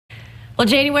Well,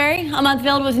 January, a month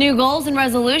filled with new goals and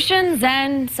resolutions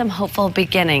and some hopeful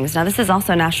beginnings. Now, this is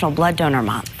also National Blood Donor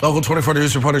Month. Local 24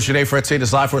 News reporter Janae Fretzi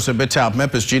is live for us in Midtown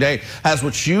Memphis. Janae has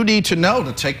what you need to know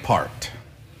to take part.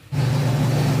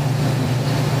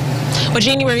 Well,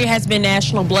 January has been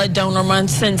National Blood Donor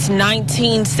Month since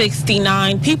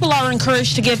 1969. People are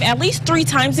encouraged to give at least 3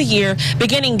 times a year,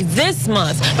 beginning this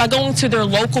month by going to their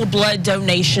local blood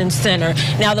donation center.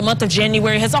 Now, the month of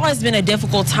January has always been a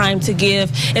difficult time to give,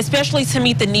 especially to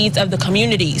meet the needs of the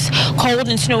communities. Cold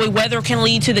and snowy weather can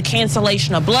lead to the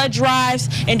cancellation of blood drives,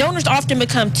 and donors often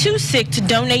become too sick to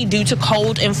donate due to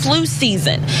cold and flu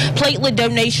season. Platelet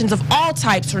donations of all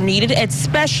types are needed,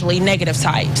 especially negative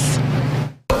types.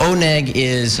 O-neg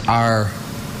is our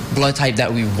blood type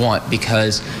that we want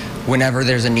because whenever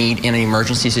there's a need in an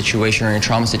emergency situation or in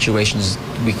trauma situations,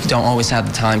 we don't always have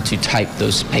the time to type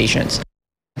those patients.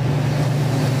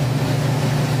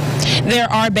 There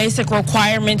are basic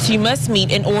requirements you must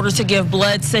meet in order to give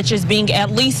blood, such as being at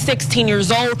least 16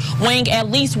 years old, weighing at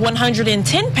least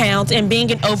 110 pounds, and being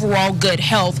in overall good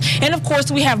health. And of course,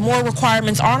 we have more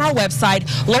requirements on our website,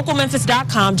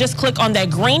 localmemphis.com. Just click on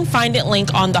that green Find It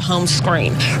link on the home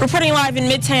screen. Reporting live in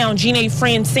Midtown, Janae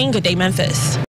Fretzi, Good Day Memphis.